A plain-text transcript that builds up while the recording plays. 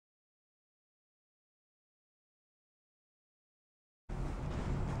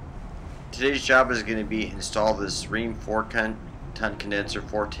Today's job is going to be install this Rheem 4-ton condenser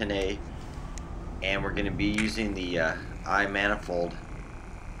 410A, and we're going to be using the I manifold.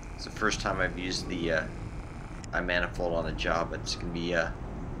 It's the first time I've used the I manifold on a job. It's going to be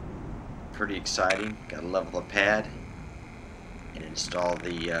pretty exciting. Got to level the pad and install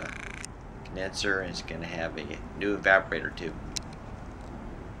the condenser, and it's going to have a new evaporator too.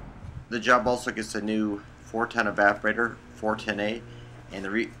 The job also gets a new 4-ton evaporator 410A, and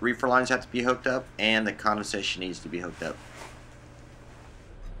the reefer lines have to be hooked up and the condensation needs to be hooked up.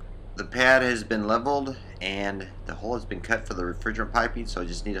 The pad has been leveled and the hole has been cut for the refrigerant piping, so I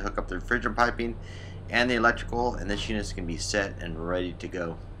just need to hook up the refrigerant piping and the electrical, and this unit's going to be set and ready to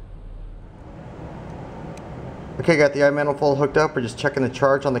go. Okay, got the I manifold hooked up. We're just checking the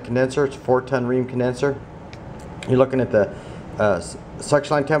charge on the condenser. It's a 4-ton Rheem condenser. You're looking at the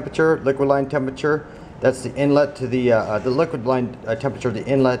suction line temperature, liquid line temperature. That's the inlet to the liquid line temperature, the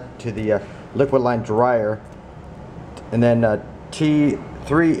inlet to the liquid line dryer. And then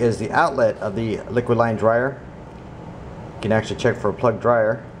T3 is the outlet of the liquid line dryer. You can actually check for a plug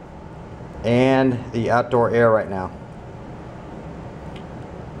dryer. And the outdoor air right now.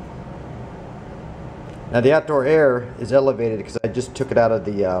 Now the outdoor air is elevated because I just took it out of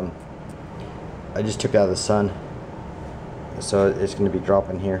the sun. So it's going to be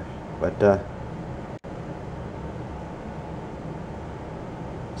dropping here. But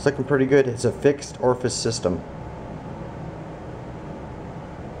it's looking pretty good. It's a fixed orifice system.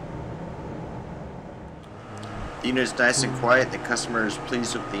 The unit is nice and quiet. The customer is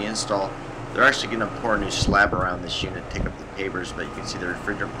pleased with the install. They're actually going to pour a new slab around this unit, take up the pavers, but you can see the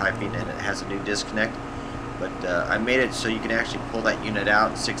refrigerant piping and it has a new disconnect. But I made it so you can actually pull that unit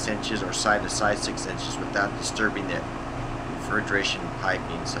out 6 inches or side to side 6 inches without disturbing the refrigeration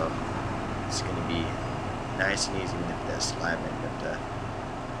piping. So it's going to be nice and easy with that slab in. But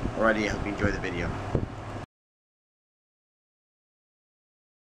alrighty, I hope you enjoy the video.